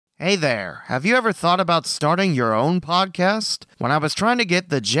Hey there, have you ever thought about starting your own podcast? When I was trying to get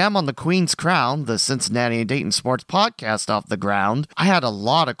the Gem on the Queen's Crown, the Cincinnati and Dayton Sports Podcast, off the ground, I had a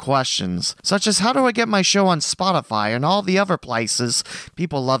lot of questions, such as how do I get my show on Spotify and all the other places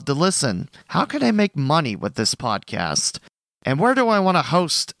people love to listen? How can I make money with this podcast? And where do I want to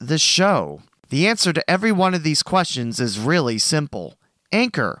host this show? The answer to every one of these questions is really simple.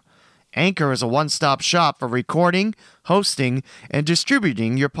 Anchor. Anchor is a one-stop shop for recording, hosting, and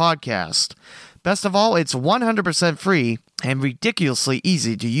distributing your podcast. Best of all, it's 100% free and ridiculously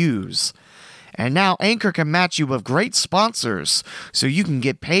easy to use. And now Anchor can match you with great sponsors, so you can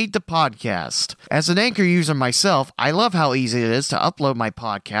get paid to podcast. As an Anchor user myself, I love how easy it is to upload my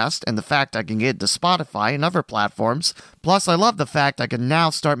podcast and the fact I can get it to Spotify and other platforms. Plus, I love the fact I can now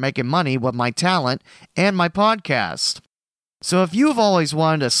start making money with my talent and my podcast. So if you've always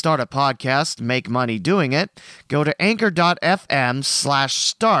wanted to start a podcast, make money doing it, go to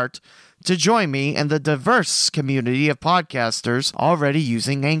anchor.fm/start to join me and the diverse community of podcasters already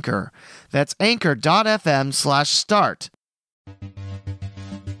using Anchor. That's anchor.fm/start.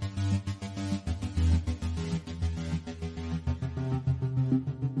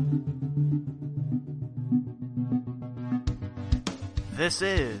 This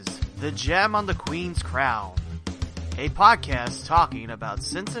is the Gem on the Queen's Crown, a podcast talking about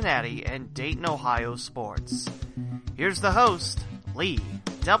Cincinnati and Dayton, Ohio sports. Here's the host, Lee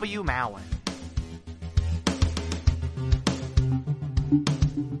W. Mowen.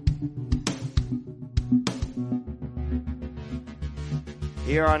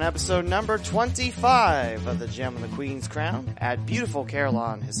 Here on episode number 25 of the Gem of the Queen's Crown at beautiful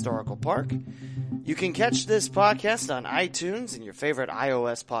Carillon Historical Park. You can catch this podcast on iTunes and your favorite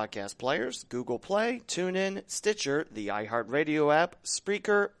iOS podcast players, Google Play, TuneIn, Stitcher, the iHeartRadio app,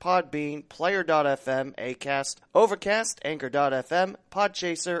 Spreaker, Podbean, Player.fm, Acast, Overcast, Anchor.fm,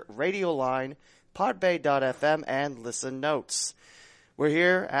 Podchaser, Radio Line, Podbay.fm, and Listen Notes. We're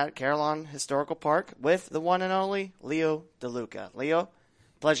here at Carillon Historical Park with the one and only Leo DeLuca. Leo,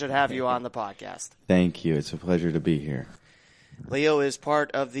 pleasure to have you on the podcast. Thank you. It's a pleasure to be here. Leo is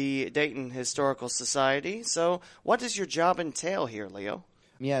part of the Dayton Historical Society. So what does your job entail here, Leo?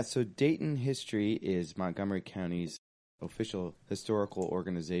 Yeah, so Dayton History is Montgomery County's official historical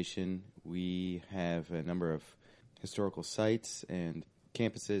organization. We have a number of historical sites and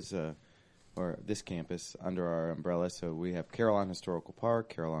campuses, or this campus, under our umbrella. So we have Carillon Historical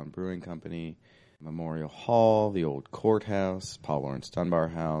Park, Carillon Brewing Company, Memorial Hall, the old courthouse, Paul Lawrence Dunbar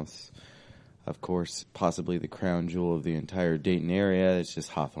House. Of course, possibly the crown jewel of the entire Dayton area. It's just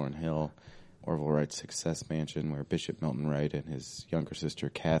Hawthorne Hill, Orville Wright's Success Mansion, where Bishop Milton Wright and his younger sister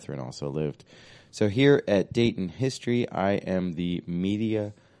Catherine also lived. So here at Dayton History, I am the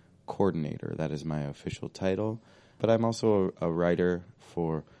media coordinator. That is my official title. But I'm also a writer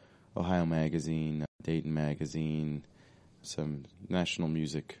for Ohio Magazine, Dayton Magazine, some national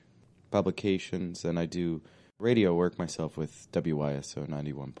music publications, and I do radio work myself with WYSO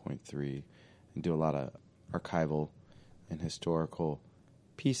 91.3. and do a lot of archival and historical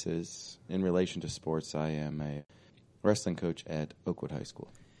pieces. In relation to sports, I am a wrestling coach at Oakwood High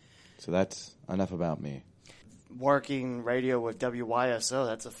School. So that's enough about me. Working radio with WYSO,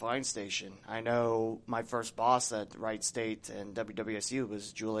 that's a fine station. I know my first boss at Wright State and WWSU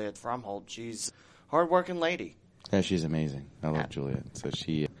was Juliet Fromhold. She's a hard-working lady. Yeah, she's amazing. I love Juliet. So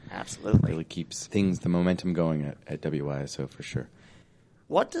she absolutely really keeps the momentum going at WYSO for sure.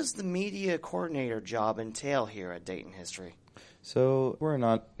 What does the media coordinator job entail here at Dayton History? So we're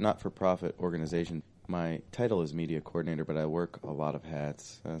a not-for-profit organization. My title is media coordinator, but I work a lot of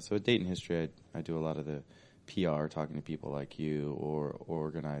hats. So at Dayton History, I do a lot of the PR, talking to people like you, or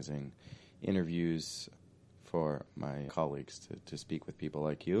organizing interviews for my colleagues to speak with people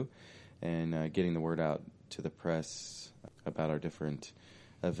like you, and getting the word out to the press about our different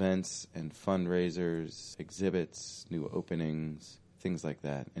events and fundraisers, exhibits, new openings, things like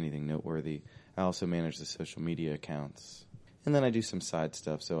that, anything noteworthy. I also manage the social media accounts. And then I do some side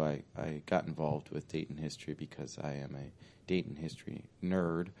stuff, so I got involved with Dayton History because I am a Dayton History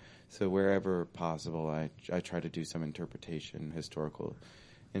nerd. So wherever possible, I try to do some historical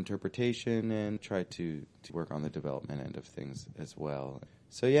interpretation, and try to work on the development end of things as well.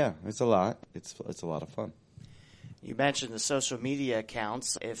 So yeah, it's a lot. It's a lot of fun. You mentioned the social media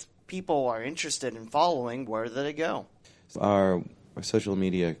accounts. If people are interested in following, where do they go? Our social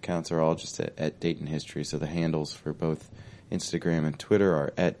media accounts are all just at Dayton History, so the handles for both Instagram and Twitter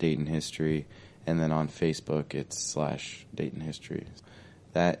are at Dayton History, and then on Facebook it's /Dayton History.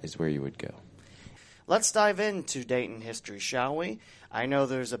 That is where you would go. Let's dive into Dayton history, shall we? I know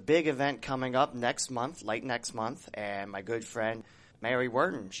there's a big event coming up next month, late next month, and my good friend Mary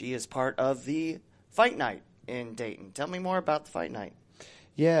Worden. She is part of the Fight Night in Dayton. Tell me more about the Fight Night.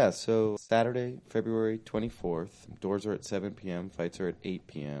 Yeah, so Saturday, February 24th, doors are at 7 p.m., fights are at 8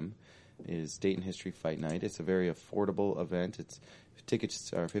 p.m., is Dayton History Fight Night. It's a very affordable event.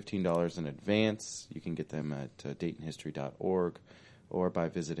 Tickets are $15 in advance. You can get them at DaytonHistory.org or by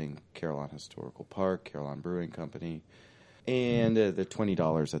visiting Carillon Historical Park, Carillon Brewing Company. And they're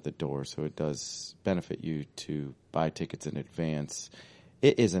 $20 at the door, so it does benefit you to buy tickets in advance.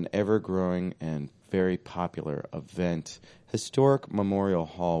 It is an ever-growing and very popular event. Historic Memorial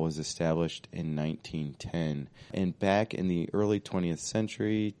Hall was established in 1910, and back in the early 20th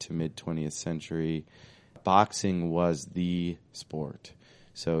century to mid-20th century, boxing was the sport.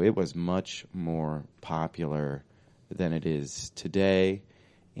 So it was much more popular than it is today,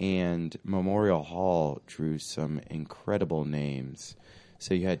 and Memorial Hall drew some incredible names.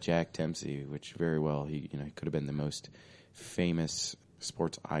 So you had Jack Dempsey, which very well, he could have been the most famous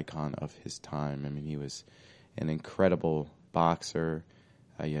sports icon of his time. I mean, he was an incredible boxer.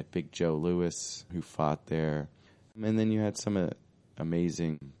 You had Big Joe Louis, who fought there. And then you had some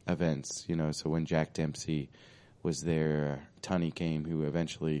amazing events, so when Jack Dempsey was there, Tunney came, who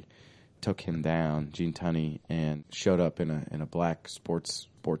eventually took him down, Gene Tunney, and showed up in a black sports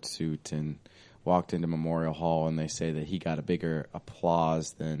suit and walked into Memorial Hall, and they say that he got a bigger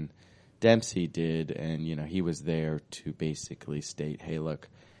applause than Dempsey did, and he was there to basically state, hey, look,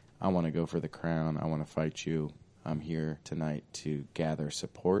 I want to go for the crown, I want to fight you, I'm here tonight to gather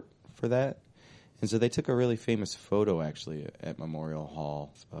support for that. And so they took a really famous photo, actually, at Memorial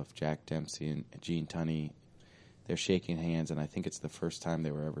Hall of Jack Dempsey and Gene Tunney. They're shaking hands, and I think it's the first time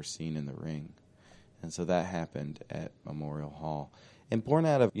they were ever seen in the ring. And so that happened at Memorial Hall. And born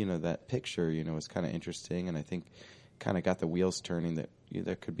out of, that picture, was kind of interesting, and I think kind of got the wheels turning that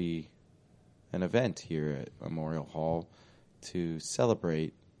there could be an event here at Memorial Hall to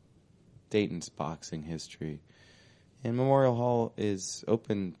celebrate Dayton's boxing history. And Memorial Hall is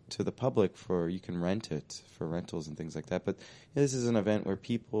open to the public you can rent it for rentals and things like that. But this is an event where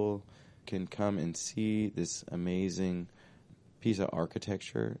people can come and see this amazing piece of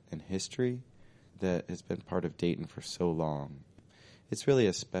architecture and history that has been part of Dayton for so long. It's really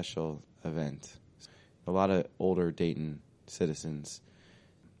a special event. A lot of older Dayton citizens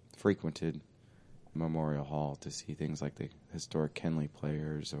frequented Memorial Hall to see things like the historic Kenley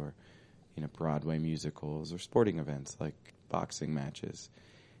Players or Broadway musicals or sporting events like boxing matches.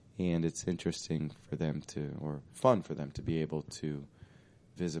 And it's interesting for them or fun for them to be able to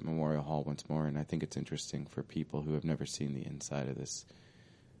visit Memorial Hall once more. And I think it's interesting for people who have never seen the inside of this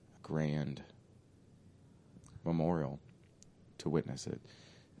grand memorial to witness it.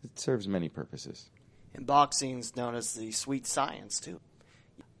 It serves many purposes. And boxing's known as the sweet science, too.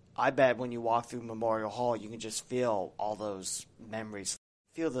 I bet when you walk through Memorial Hall, you can just feel all those memories.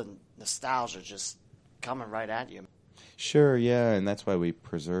 Feel the nostalgia just coming right at you. Sure, yeah, and that's why we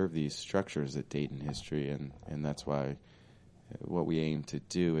preserve these structures at Dayton History, and that's why what we aim to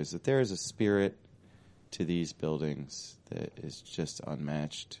do is that there is a spirit to these buildings that is just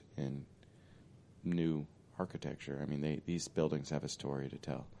unmatched in new architecture. I mean, these buildings have a story to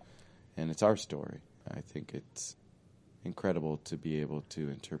tell, and it's our story. I think it's incredible to be able to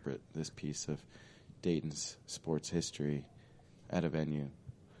interpret this piece of Dayton's sports history at a venue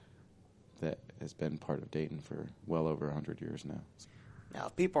that has been part of Dayton for well over 100 years now. Now,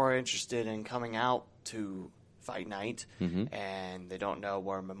 if people are interested in coming out to Fight Night and they don't know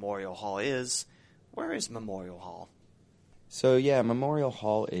where Memorial Hall is, where is Memorial Hall? So, yeah, Memorial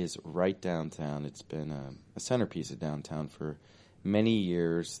Hall is right downtown. It's been a centerpiece of downtown for many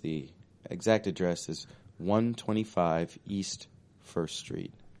years. The exact address is 125 East 1st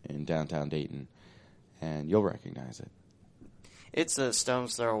Street in downtown Dayton, and you'll recognize it. It's a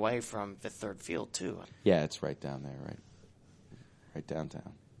stone's throw away from Fifth Third Field, too. Yeah, it's right down there, right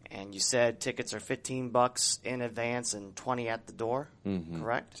downtown. And you said tickets are $15 in advance and $20 at the door,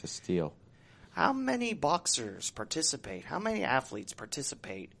 correct? It's a steal. How many boxers participate? How many athletes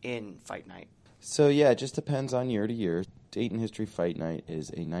participate in Fight Night? So, yeah, it just depends on year to year. Dayton History Fight Night is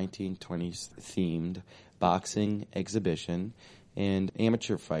a 1920s themed boxing exhibition, and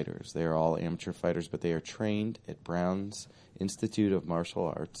amateur fighters. They are all amateur fighters, but they are trained at Brown's Institute of Martial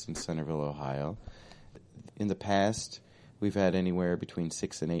Arts in Centerville, Ohio. In the past, we've had anywhere between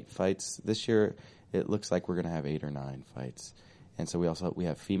 6 and 8 fights. This year, it looks like we're going to have 8 or 9 fights. And so we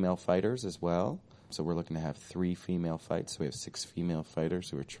have female fighters as well. So we're looking to have 3 female fights. So we have 6 female fighters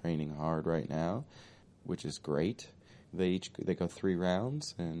who are training hard right now, which is great. They go 3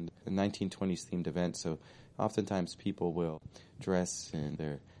 rounds, and a 1920s themed event. So oftentimes people will dress in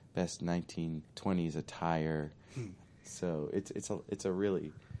their best 1920s attire, So it's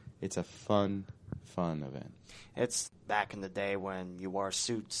a fun event. It's back in the day when you wore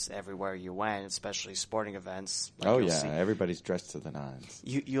suits everywhere you went, especially sporting events. Everybody's dressed to the nines.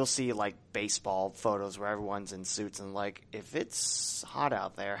 You'll see like baseball photos where everyone's in suits, and like if it's hot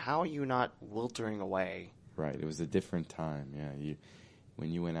out there, how are you not wiltering away? Right, it was a different time. Yeah, when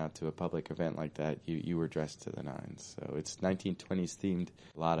you went out to a public event like that, you were dressed to the nines. So it's 1920s themed.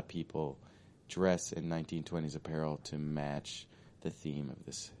 A lot of people dress in 1920s apparel to match the theme of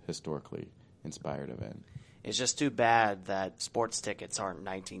this historically inspired event. It's just too bad that sports tickets aren't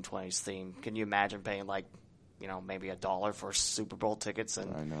 1920s themed. Can you imagine paying maybe $1 for Super Bowl tickets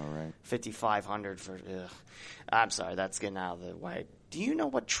and I know, right? $5,500 for? I'm sorry, that's getting out of the way. Do you know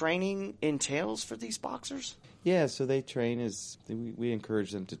what training entails for these boxers? Yeah, so they train we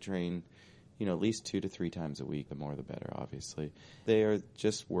encourage them to train, at least 2 to 3 times a week. The more the better, obviously. They are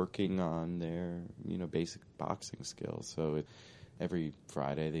just working on their, basic boxing skills. So every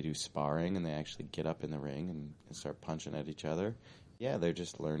Friday they do sparring and they actually get up in the ring and start punching at each other. Yeah, they're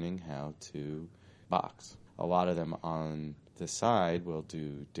just learning how to box. A lot of them on the side will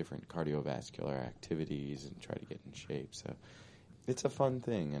do different cardiovascular activities and try to get in shape. So it's a fun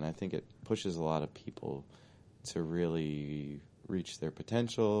thing, and I think it pushes a lot of people to really reach their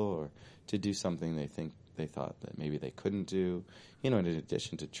potential or to do something they thought that maybe they couldn't do. In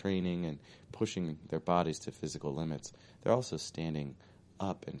addition to training and pushing their bodies to physical limits, they're also standing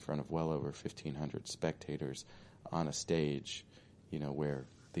up in front of well over 1,500 spectators on a stage, where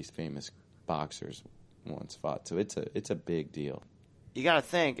these famous boxers once fought. So it's a big deal. You got to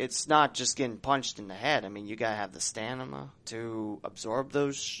think, it's not just getting punched in the head. I mean, you got to have the stamina to absorb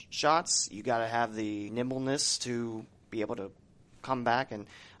those shots. You got to have the nimbleness to be able to come back. And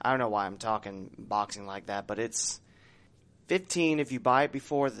I don't know why I'm talking boxing like that, but it's 15 if you buy it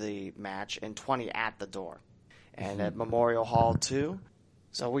before the match and 20 at the door. And at Memorial Hall, too.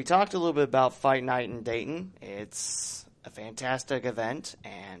 So we talked a little bit about Fight Night in Dayton. It's a fantastic event,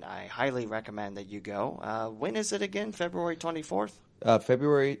 and I highly recommend that you go. When is it again? February 24th?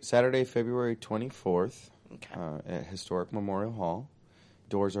 Saturday, February 24th, okay. At Historic Memorial Hall.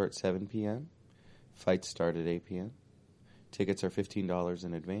 Doors are at 7 p.m. Fights start at 8 p.m. Tickets are $15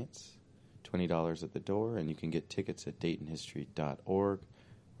 in advance, $20 at the door, and you can get tickets at DaytonHistory.org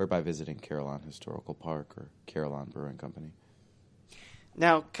or by visiting Carillon Historical Park or Carillon Brewing Company.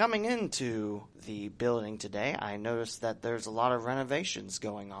 Now, coming into the building today, I noticed that there's a lot of renovations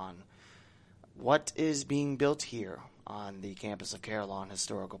going on. What is being built here on the campus of Carillon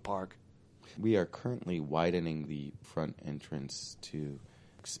Historical Park? We are currently widening the front entrance to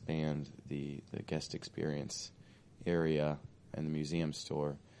expand the guest experience area and the museum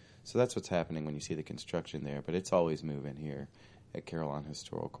store. So that's what's happening when you see the construction there, but it's always moving here at Carillon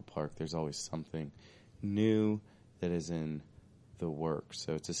Historical Park. There's always something new that is in the works.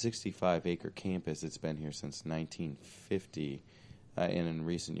 So it's a 65-acre campus. It's been here since 1950, and in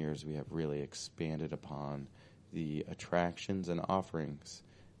recent years we have really expanded upon the attractions and offerings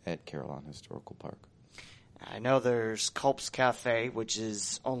at Carillon Historical Park. I know there's Culp's Cafe, which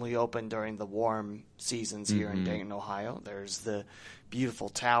is only open during the warm seasons here in Dayton, Ohio. There's the beautiful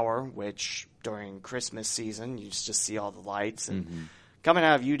tower, which during Christmas season you just see all the lights. And coming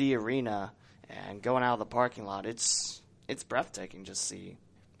out of UD Arena and going out of the parking lot, it's breathtaking just see.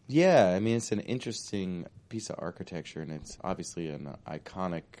 Yeah, I mean, it's an interesting piece of architecture, and it's obviously an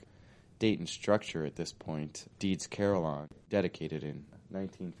iconic Dayton structure at this point. Deeds Carillon, dedicated in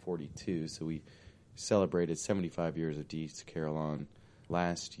 1942, so we celebrated 75 years of Deeds Carillon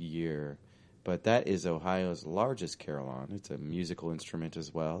last year. But that is Ohio's largest carillon. It's a musical instrument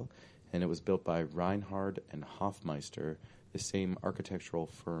as well, and it was built by Reinhard and Hofmeister, the same architectural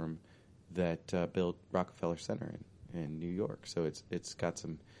firm that built Rockefeller Center in New York. So it's got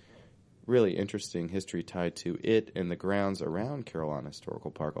some really interesting history tied to it, and the grounds around Carillon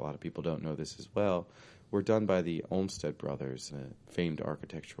Historical Park, a lot of people don't know this as well, were done by the Olmsted brothers, a famed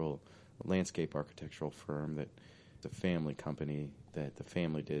landscape architectural firm that the family company that the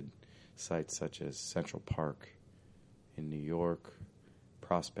family did sites such as Central Park in New York,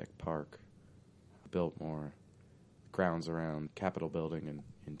 Prospect Park, Biltmore, grounds around Capitol Building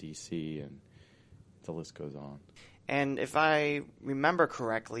in D.C., and the list goes on. And if I remember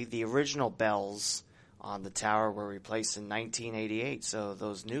correctly, the original bells on the tower were replaced in 1988, so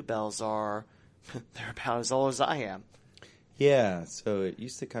those new bells they're about as old as I am. Yeah, so it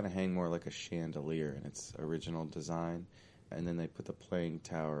used to kind of hang more like a chandelier in its original design, and then they put the playing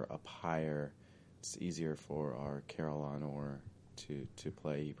tower up higher. It's easier for our Carillonor to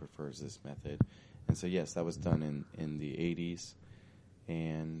play. He prefers this method. And so, yes, that was done in the 80s.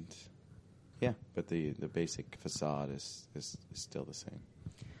 And, Yeah, but the basic facade is still the same.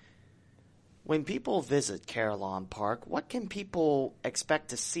 When people visit Carillon Park, what can people expect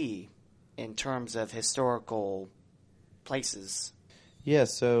to see in terms of historical places? Yeah,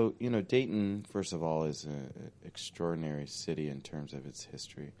 so, Dayton, first of all, is an extraordinary city in terms of its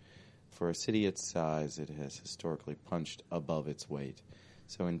history. For a city its size, it has historically punched above its weight.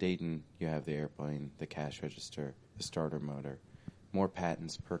 So in Dayton, you have the airplane, the cash register, the starter motor, more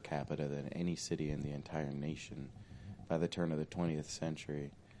patents per capita than any city in the entire nation by the turn of the 20th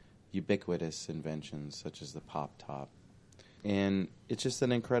century, ubiquitous inventions such as the pop-top. And it's just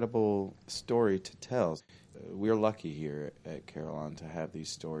an incredible story to tell. We're lucky here at Carillon to have these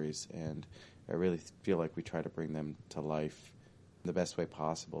stories, and I really feel like we try to bring them to life the best way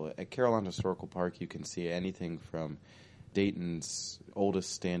possible. At Carillon Historical Park, you can see anything from Dayton's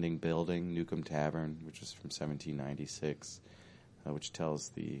oldest standing building, Newcomb Tavern, which is from 1796, which tells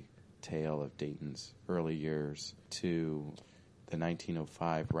the tale of Dayton's early years, to the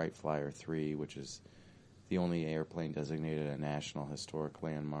 1905 Wright Flyer 3, which is the only airplane designated a National Historic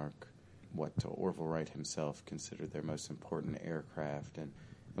Landmark, what Orville Wright himself considered their most important aircraft, and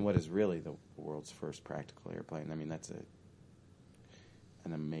what is really the world's first practical airplane. I mean, that's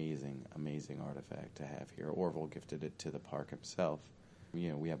an amazing, amazing artifact to have here. Orville gifted it to the park himself.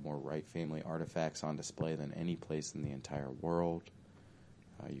 We have more Wright family artifacts on display than any place in the entire world.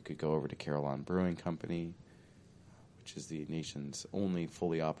 You could go over to Carillon Brewing Company, which is the nation's only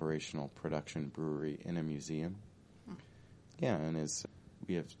fully operational production brewery in a museum. Yeah, and as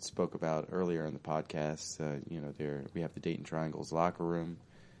we have spoke about earlier in the podcast, we have the Dayton Triangle's locker room.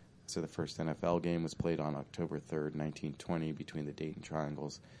 So the first NFL game was played on October 3rd, 1920, between the Dayton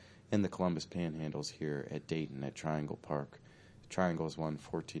Triangles and the Columbus Panhandles here at Dayton at Triangle Park. The Triangles won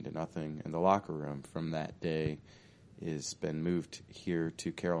 14-0, and the locker room from that day has been moved here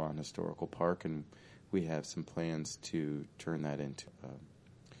to Carillon Historical Park, and we have some plans to turn that into a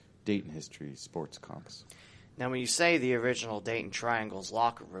Dayton history sports complex. Now, when you say the original Dayton Triangle's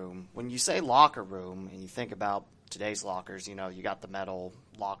locker room, when you say locker room and you think about today's lockers, you got the metal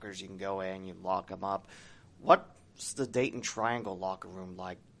lockers you can go in, you lock them up. What's the Dayton Triangle locker room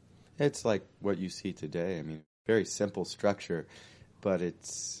like? It's like what you see today. I mean, very simple structure, but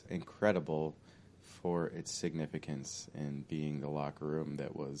it's incredible for its significance in being the locker room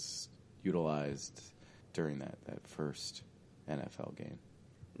that was utilized during that first NFL game.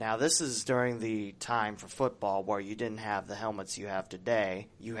 Now, this is during the time for football where you didn't have the helmets you have today.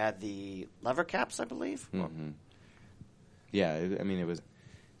 You had the leather caps, I believe? Mm-hmm. Yeah, it was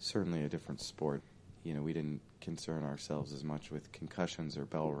certainly a different sport. We didn't concern ourselves as much with concussions or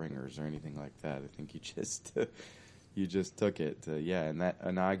bell ringers or anything like that. I think you just took it. And that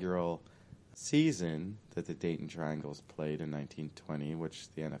inaugural season that the Dayton Triangles played in 1920, which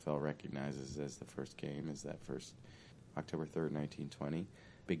the NFL recognizes as the first game, is that first October 3rd, 1920.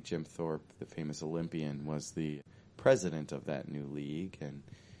 Big Jim Thorpe, the famous Olympian, was the president of that new league. And,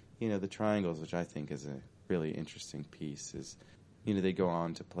 the Triangles, which I think is a really interesting piece, is, they go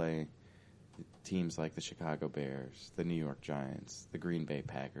on to play teams like the Chicago Bears, the New York Giants, the Green Bay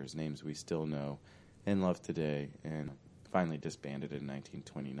Packers, names we still know and love today, and finally disbanded in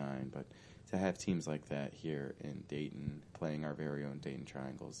 1929. But to have teams like that here in Dayton playing our very own Dayton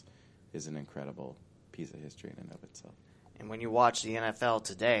Triangles is an incredible piece of history in and of itself. And when you watch the NFL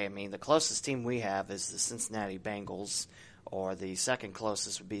today, the closest team we have is the Cincinnati Bengals, or the second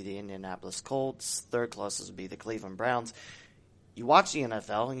closest would be the Indianapolis Colts, third closest would be the Cleveland Browns. You watch the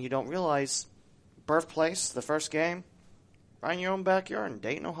NFL and you don't realize birthplace, the first game, right in your own backyard in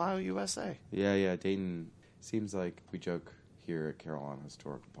Dayton, Ohio, USA. Yeah, Dayton. Seems like we joke here at Carillon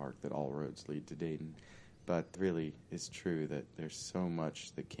Historical Park that all roads lead to Dayton, but really it's true that there's so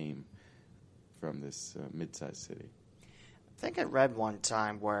much that came from this mid-sized city. I think I read one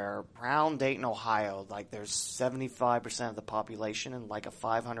time where around Dayton, Ohio, there's 75% of the population in a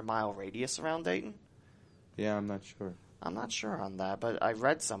 500-mile radius around Dayton. Yeah, I'm not sure. I'm not sure on that, but I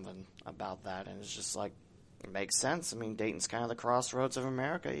read something about that, and it's just it makes sense. Dayton's kind of the crossroads of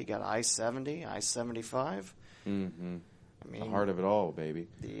America. You got I-70, I-75. Mm-hmm. The heart of it all,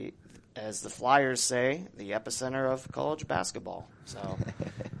 baby. As the Flyers say, the epicenter of college basketball. So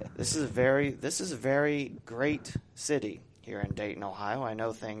this is a very great city here in Dayton, Ohio. I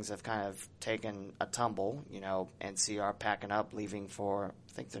know things have kind of taken a tumble. NCR packing up, leaving for,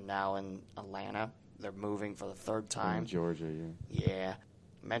 I think they're now in Atlanta. They're moving for the third time. In Georgia, yeah. Yeah.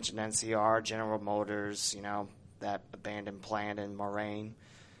 Mentioned NCR, General Motors, that abandoned plant in Moraine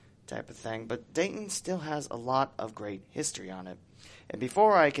type of thing. But Dayton still has a lot of great history on it. And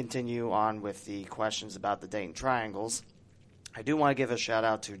before I continue on with the questions about the Dayton Triangles, I do want to give a shout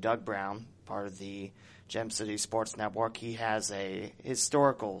out to Doug Brown, part of the Gem City Sports Network. He has a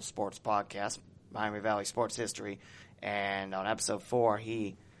historical sports podcast, Miami Valley Sports History, and on episode 4,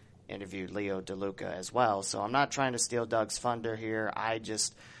 he interviewed Leo DeLuca as well. So I'm not trying to steal Doug's thunder here.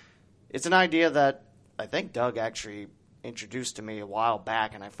 It's an idea that I think Doug actually introduced to me a while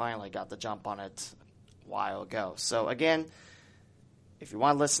back, and I finally got the jump on it a while ago. So again, if you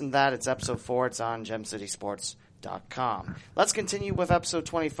want to listen to that, it's episode 4. It's on gemcitysports.com. Let's continue with episode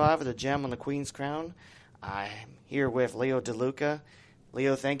 25 of the Gem on the Queen's Crown. I'm here with Leo DeLuca.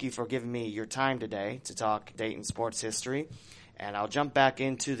 Leo, thank you for giving me your time today to talk Dayton sports history. And I'll jump back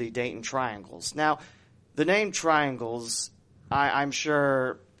into the Dayton Triangles. Now, the name Triangles, I'm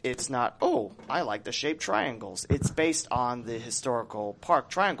sure it's not, oh, I like the shape triangles. It's based on the historical park,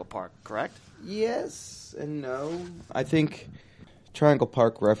 Triangle Park, correct? Yes and no. I think Triangle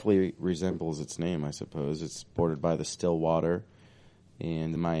Park roughly resembles its name, I suppose. It's bordered by the Stillwater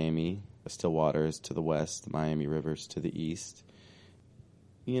and the Miami. The Stillwater is to the west, the Miami River's to the east.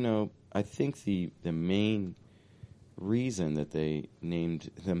 You know, I think the main reason that they named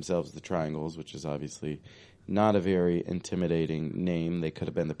themselves the Triangles, which is obviously not a very intimidating name, they could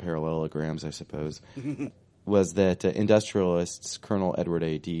have been the Parallelograms, I suppose, was that industrialists Colonel Edward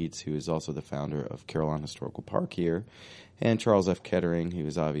A. Deeds, who is also the founder of Carolina Historical Park here, and Charles F. Kettering, who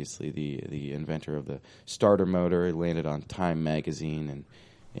is obviously the inventor of the starter motor. He landed on Time magazine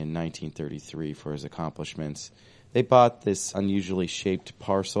in 1933 for his accomplishments. They bought this unusually shaped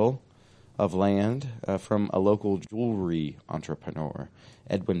parcel of land from a local jewelry entrepreneur,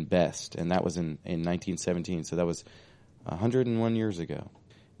 Edwin Best, and that was in 1917, so that was 101 years ago.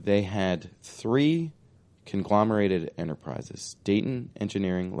 They had 3 conglomerated enterprises: Dayton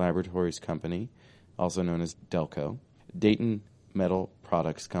Engineering Laboratories Company, also known as Delco, Dayton Metal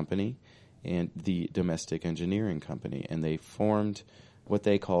Products Company, and the Domestic Engineering Company, and they formed what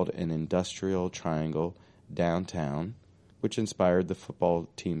they called an industrial triangle downtown, which inspired the football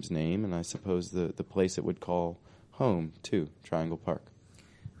team's name, and I suppose the place it would call home, too, Triangle Park.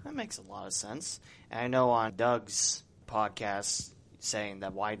 That makes a lot of sense. And I know on Doug's podcast saying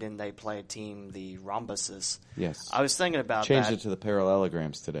that why didn't they play a team, the Rhombuses? Yes. I was thinking about Changed that. it to the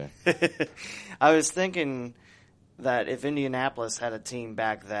Parallelograms today. I was thinking that if Indianapolis had a team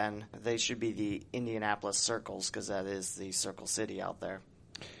back then, they should be the Indianapolis Circles, because that is the Circle City out there.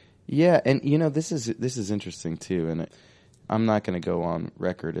 Yeah, and you know, this is interesting too, and I'm not going to go on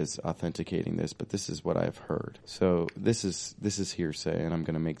record as authenticating this, but this is what I've heard. So this is hearsay, and I'm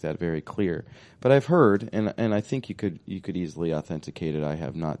going to make that very clear. But I've heard, and I think you could easily authenticate it. I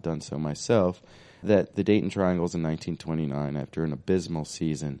have not done so myself. That the Dayton Triangles in 1929, after an abysmal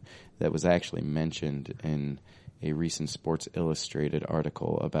season that was actually mentioned in a recent Sports Illustrated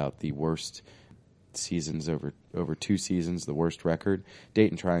article about the worst seasons over 2 seasons, the worst record.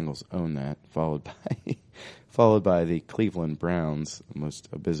 Dayton Triangles own that, followed by the Cleveland Browns, most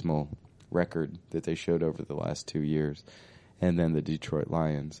abysmal record that they showed over the last 2 years, and then the Detroit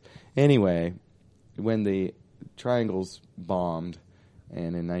Lions. Anyway, when the Triangles bombed,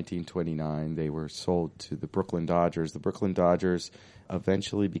 and in 1929 they were sold to the Brooklyn Dodgers. The Brooklyn Dodgers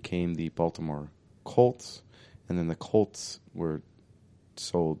eventually became the Baltimore Colts, and then the Colts were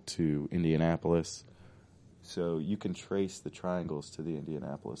sold to Indianapolis. So you can trace the Triangles to the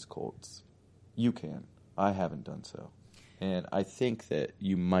Indianapolis Colts. You can. I haven't done so. And I think that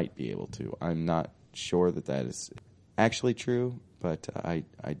you might be able to. I'm not sure that is actually true, but I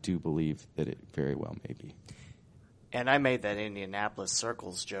do believe that it very well may be. And I made that Indianapolis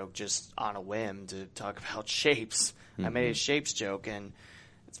Circles joke just on a whim to talk about shapes. Mm-hmm. I made a shapes joke, and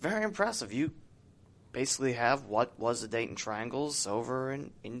it's very impressive. You basically have what was the Dayton Triangles over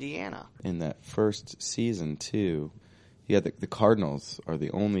in Indiana. In that first season, too, the Cardinals are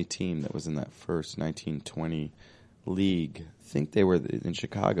the only team that was in that first 1920 league. I think they were in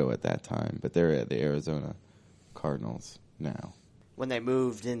Chicago at that time, but they're at the Arizona Cardinals now. When they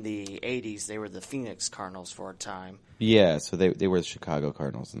moved in the 80s, they were the Phoenix Cardinals for a time. Yeah, so they were the Chicago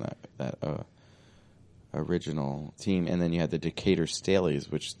Cardinals in that original team. And then you had the Decatur Staleys,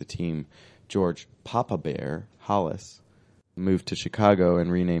 which the team George Papa Bear Hollis moved to Chicago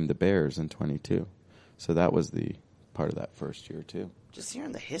and renamed the Bears in 22. So that was the part of that first year, too. Just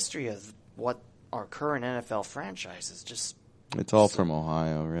hearing the history of what our current NFL franchises, it's all from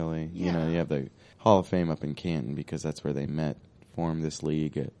Ohio, really. Yeah. You know, you have the Hall of Fame up in Canton because that's where they formed this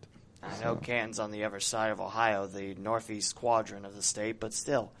league. I know Canton's on the other side of Ohio, the northeast quadrant of the state, but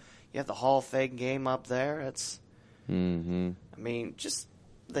still, you have the Hall of Fame game up there. It's, mm-hmm. I mean, just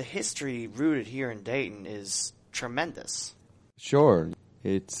the history rooted here in Dayton is tremendous. Sure.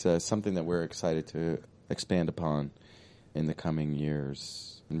 It's something that we're excited to expand upon in the coming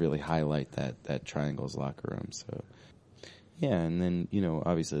years and really highlight that Triangle's locker room. So, yeah, and then,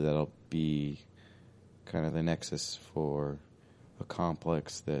 obviously that'll be kind of the nexus for a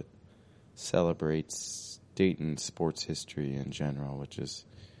complex that celebrates Dayton sports history in general, which is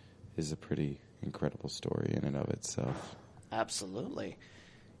a pretty incredible story in and of itself. Absolutely.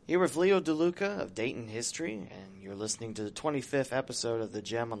 Here with Leo DeLuca of Dayton History, and you're listening to the 25th episode of The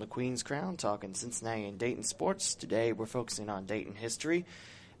Gem on the Queen's Crown, talking Cincinnati and Dayton sports. Today we're focusing on Dayton history,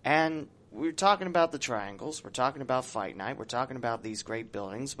 and we're talking about the Triangles, we're talking about Fight Night, we're talking about these great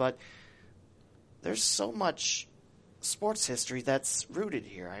buildings, but there's so much sports history that's rooted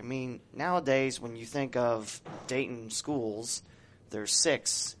here. I mean, nowadays when you think of Dayton schools, there's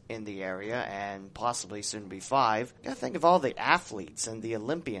 6 in the area, and possibly soon to be 5. You gotta think of all the athletes and the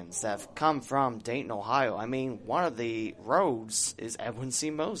Olympians that have come from Dayton, Ohio. I mean, one of the roads is Edwin C.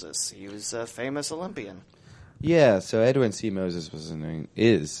 Moses. He was a famous Olympian. Yeah, so Edwin C. Moses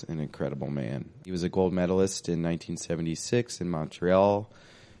is an incredible man. He was a gold medalist in 1976 in Montreal,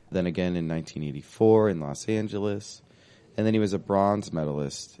 then again in 1984 in Los Angeles, and then he was a bronze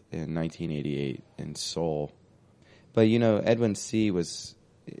medalist in 1988 in Seoul. But, Edwin C.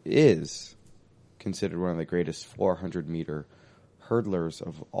 is considered one of the greatest 400-meter hurdlers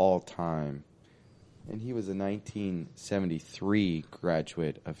of all time. And he was a 1973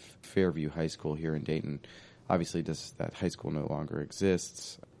 graduate of Fairview High School here in Dayton. Obviously, that high school no longer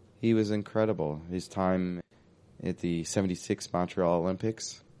exists. He was incredible. His time at the 76 Montreal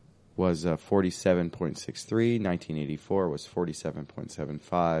Olympics was 47.63. 1984 was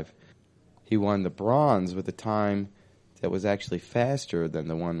 47.75. He won the bronze with a time that was actually faster than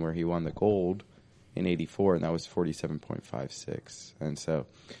the one where he won the gold in 84, and that was 47.56. And so,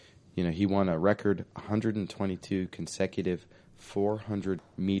 he won a record 122 consecutive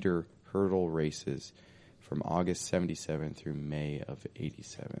 400-meter hurdle races from August 77 through May of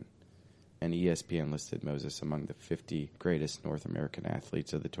 87. And ESPN listed Moses among the 50 greatest North American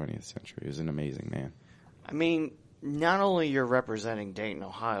athletes of the 20th century. He was an amazing man. I mean, not only you're representing Dayton,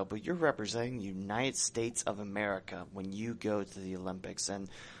 Ohio, but you're representing the United States of America when you go to the Olympics. And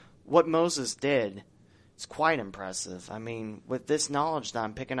what Moses did is quite impressive. I mean, with this knowledge that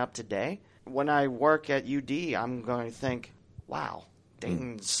I'm picking up today, when I work at UD, I'm going to think, wow,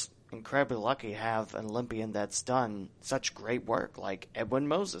 Dayton's incredibly lucky to have an Olympian that's done such great work like Edwin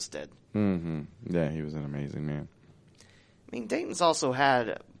Moses did. Mm-hmm. Yeah, he was an amazing man. I mean, Dayton's also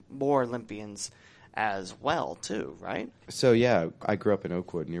had more Olympians as well, too, right? So, yeah, I grew up in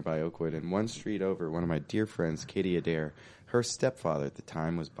Oakwood, nearby Oakwood, and one street over, one of my dear friends, Katie Adair, her stepfather at the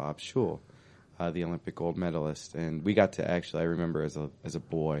time was Bob Schul, the Olympic gold medalist. And we got to I remember as a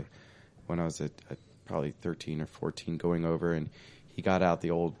boy, when I was at probably 13 or 14, going over, and he got out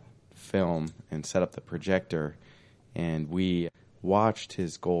the old film and set up the projector, and we watched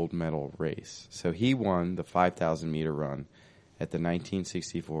his gold medal race. So he won the 5,000-meter run at the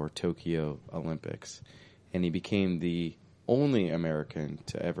 1964 Tokyo Olympics, and he became the only American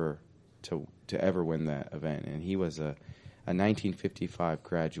to ever win that event. And he was a 1955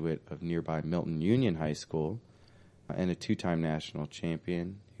 graduate of nearby Milton Union High School and a 2-time national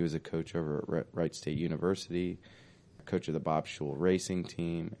champion. He was a coach over at Wright State University, a coach of the Bob Schul racing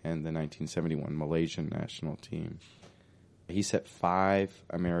team, and the 1971 Malaysian national team. He set 5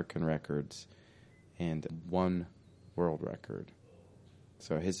 American records and 1 world record.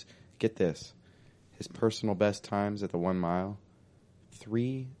 So his personal best times at the 1 mile,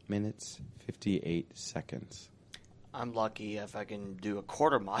 3 minutes 58 seconds. I'm lucky if I can do a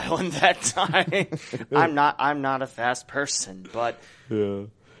quarter mile in that time. I'm not a fast person, but yeah,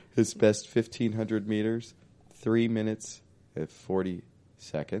 his best 1,500 meters, 3 minutes and 40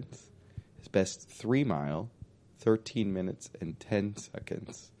 seconds. His best 3 mile, 13 minutes and 10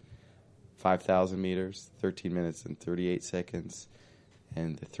 seconds. 5,000 meters, 13 minutes and 38 seconds.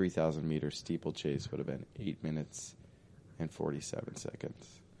 And the 3,000-meter steeplechase would have been 8 minutes and 47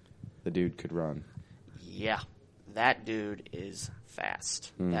 seconds. The dude could run. Yeah, that dude is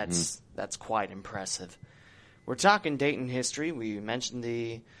fast. Mm-hmm. That's quite impressive. We're talking Dayton history. We mentioned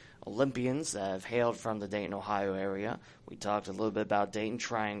the Olympians that have hailed from the Dayton, Ohio area. We talked a little bit about Dayton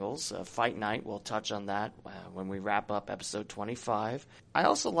Triangles. Fight Night, we'll touch on that when we wrap up episode 25. I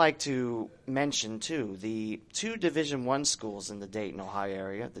also like to mention, too, the 2 Division I schools in the Dayton, Ohio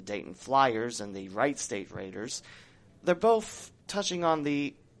area, the Dayton Flyers and the Wright State Raiders. They're both touching on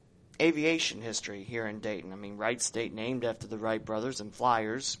the aviation history here in Dayton. I mean, Wright State named after the Wright brothers, and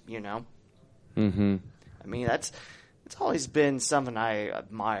Flyers, Mm-hmm. I mean, it's always been something I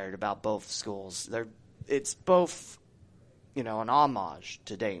admired about both schools. It's both, an homage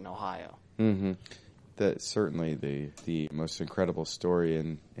to Dayton, Ohio. Mm-hmm. That's certainly the most incredible story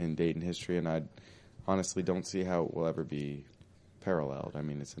in Dayton history, and I honestly don't see how it will ever be paralleled. I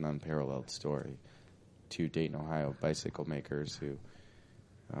mean, it's an unparalleled story. Two Dayton, Ohio bicycle makers who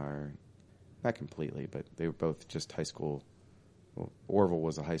are, not completely, but they were both just high school. Well, Orville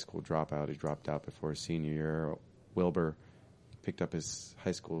was a high school dropout. He dropped out before his senior year. Wilbur picked up his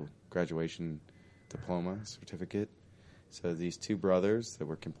high school graduation diploma certificate. So these two brothers that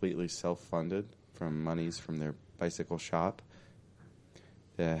were completely self-funded from monies from their bicycle shop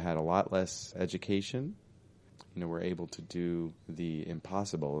that had a lot less education, were able to do the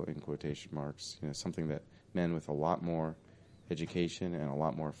impossible, in quotation marks, something that men with a lot more education and a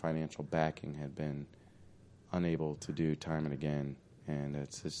lot more financial backing had been unable to do time and again. And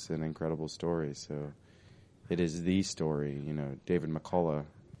it's just an incredible story. So it is the story. David McCullough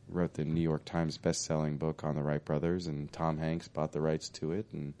wrote the New York Times best-selling book on the Wright brothers, and Tom Hanks bought the rights to it,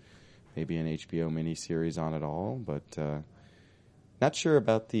 and maybe an HBO miniseries on it all. But not sure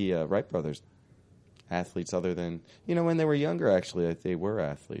about the Wright brothers athletes other than, when they were younger, actually, they were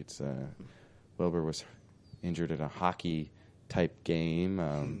athletes. Wilbur was injured in a hockey-type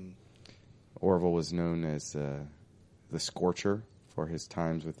game. Orville was known as the Scorcher for his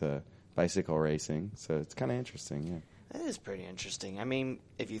times with bicycle racing. So it's kind of interesting, yeah. That is pretty interesting. I mean,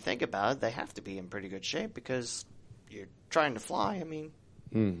 if you think about it, they have to be in pretty good shape because you're trying to fly. I mean,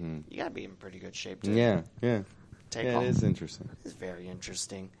 you got to be in pretty good shape to take off. It is interesting. It is very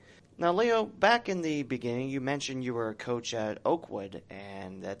interesting. Now, Leo, back in the beginning, you mentioned you were a coach at Oakwood,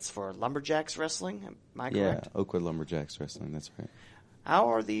 and that's for Lumberjacks Wrestling. Am I correct? Yeah, Oakwood Lumberjacks Wrestling, that's right.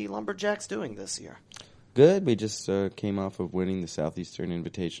 How are the Lumberjacks doing this year? Good. We just came off of winning the Southeastern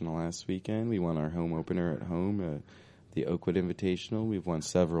Invitational last weekend. We won our home opener at home, the Oakwood Invitational. We've won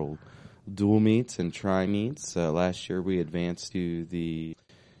several dual meets and tri-meets. Last year we advanced to the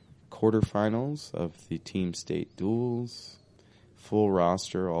quarterfinals of the team state duels. Full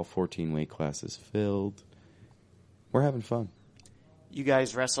roster, all 14 weight classes filled. We're having fun. You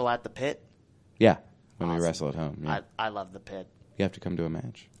guys wrestle at the pit? Yeah, when Awesome. we wrestle at home. Yeah. I love the pit. You have to come to a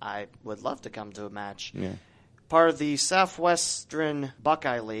match. I would love to come to a match. Yeah. Part of the Southwestern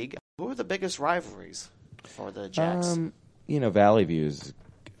Buckeye League. Who are the biggest rivalries for the Jacks? Valley View is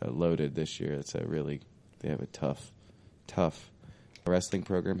loaded this year. They have a tough wrestling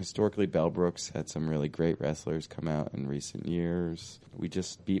program. Historically, Bellbrooks had some really great wrestlers come out in recent years. We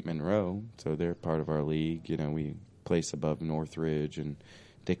just beat Monroe, so they're part of our league. We place above Northridge and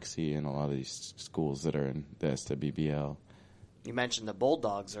Dixie and a lot of these schools that are in the SWBL. You mentioned the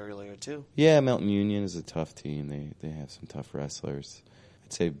Bulldogs earlier, too. Yeah, Milton Union is a tough team. They have some tough wrestlers.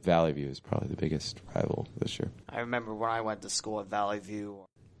 I'd say Valley View is probably the biggest rival this year. I remember when I went to school at Valley View,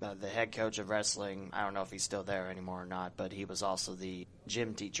 the head coach of wrestling, I don't know if he's still there anymore or not, but he was also the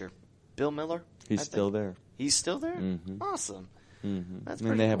gym teacher. Bill Miller? He's still there. He's still there? Mm-hmm. Awesome. Mm-hmm. That's and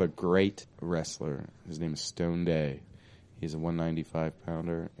pretty they cool. have a great wrestler. His name is Stone Day. He's a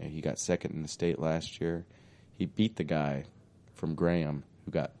 195-pounder, and he got second in the state last year. He beat the guy from Graham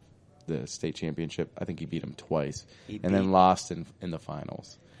who got the state championship. I think he beat him twice, and then lost in the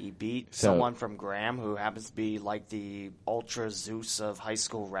finals. He beat someone from Graham who happens to be like the Ultra Zeus of high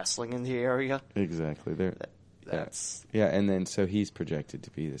school wrestling in the area. Exactly. That's and then so he's projected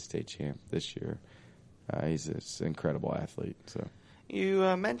to be the state champ this year. He's an incredible athlete. So you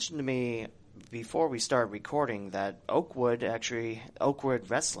mentioned to me before we started recording that Oakwood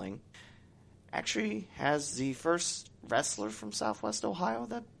Wrestling actually has the first wrestler from Southwest Ohio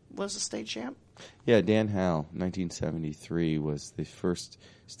that was a state champ. Yeah, Dan Howell, 1973, was the first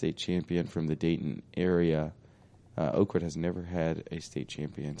state champion from the Dayton area. Oakwood has never had a state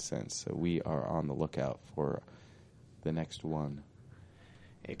champion since, so we are on the lookout for the next one.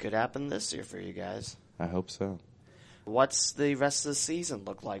 It could happen this year for you guys. I hope so. What's the rest of the season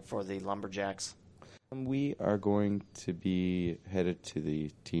look like for the Lumberjacks? We are going to be headed to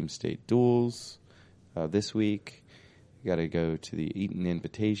the team state duels this week. We got to go to the Eaton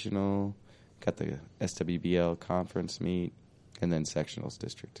Invitational, got the SWBL conference meet, and then sectionals,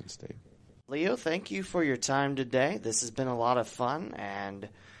 district and state. Leo, thank you for your time today. This has been a lot of fun, and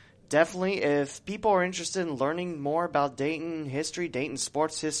definitely if people are interested in learning more about Dayton history, Dayton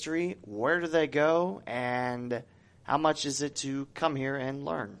sports history, where do they go, and how much is it to come here and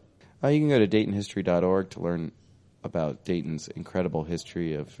learn? You can go to DaytonHistory.org to learn about Dayton's incredible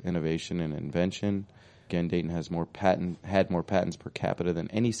history of innovation and invention. Again, Dayton has had more patents per capita than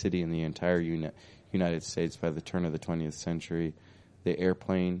any city in the entire United States by the turn of the 20th century. The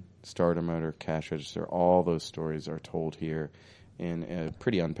airplane, starter motor, cash register, all those stories are told here in a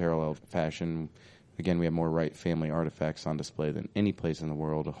pretty unparalleled fashion. Again, we have more Wright family artifacts on display than any place in the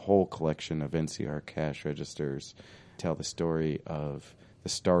world. A whole collection of NCR cash registers tell the story of the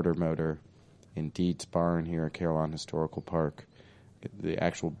starter motor in Deeds Barn here at Carillon Historical Park. The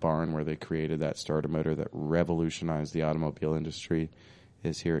actual barn where they created that starter motor that revolutionized the automobile industry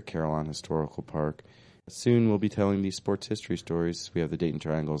is here at Carillon Historical Park. Soon we'll be telling these sports history stories. We have the Dayton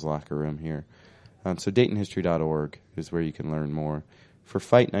Triangle's locker room here. So DaytonHistory.org is where you can learn more. For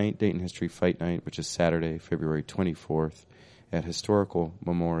Fight Night, Dayton History Fight Night, which is Saturday, February 24th at Historical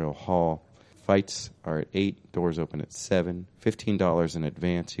Memorial Hall. Fights are at 8, doors open at 7, $15 in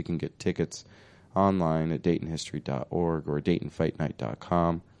advance. You can get tickets online at DaytonHistory.org or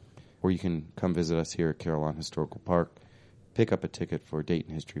DaytonFightNight.com, or you can come visit us here at Carillon Historical Park, pick up a ticket for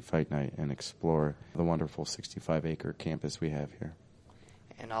Dayton History Fight Night, and explore the wonderful 65-acre campus we have here.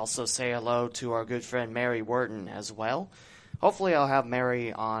 And also say hello to our good friend Mary Wharton as well. Hopefully I'll have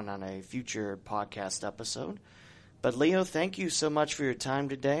Mary on a future podcast episode. But Leo, thank you so much for your time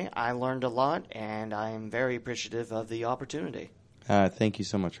today. I learned a lot, and I am very appreciative of the opportunity. Thank you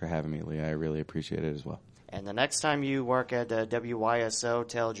so much for having me, Leo. I really appreciate it as well. And the next time you work at WYSO,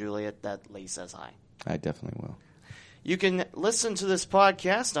 tell Juliet that Lee says hi. I definitely will. You can listen to this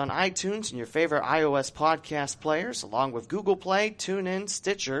podcast on iTunes and your favorite iOS podcast players, along with Google Play, TuneIn,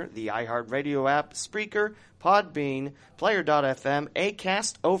 Stitcher, the iHeartRadio app, Spreaker, Podbean, Player.fm,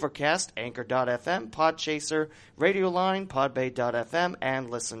 Acast, Overcast, Anchor.fm, Podchaser, Radioline, Podbay.fm,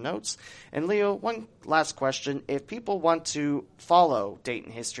 and Listen Notes. And Leo, one last question. If people want to follow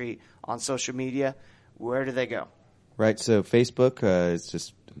Dayton History on social media, where do they go? Right, so Facebook is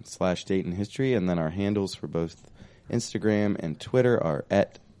just /Dayton History, and then our handles for both Instagram and Twitter are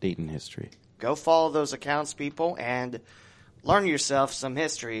at Dayton History. Go follow those accounts, people, and learn yourself some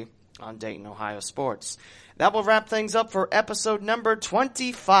history on Dayton, Ohio sports. That will wrap things up for episode number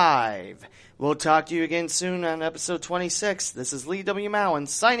 25. We'll talk to you again soon on episode 26. This is Lee W. Mowen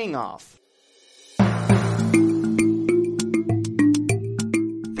signing off.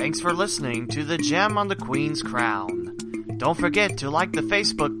 Thanks for listening to The Gem on the Queen's Crown. Don't forget to like the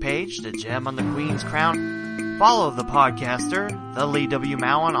Facebook page, The Gem on the Queen's Crown. Follow the podcaster, The Lee W.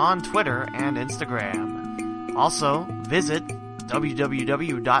 Mowen, on Twitter and Instagram. Also, visit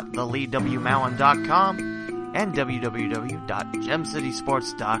www.theleewmowen.com and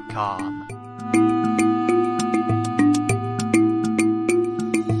www.gemcitysports.com.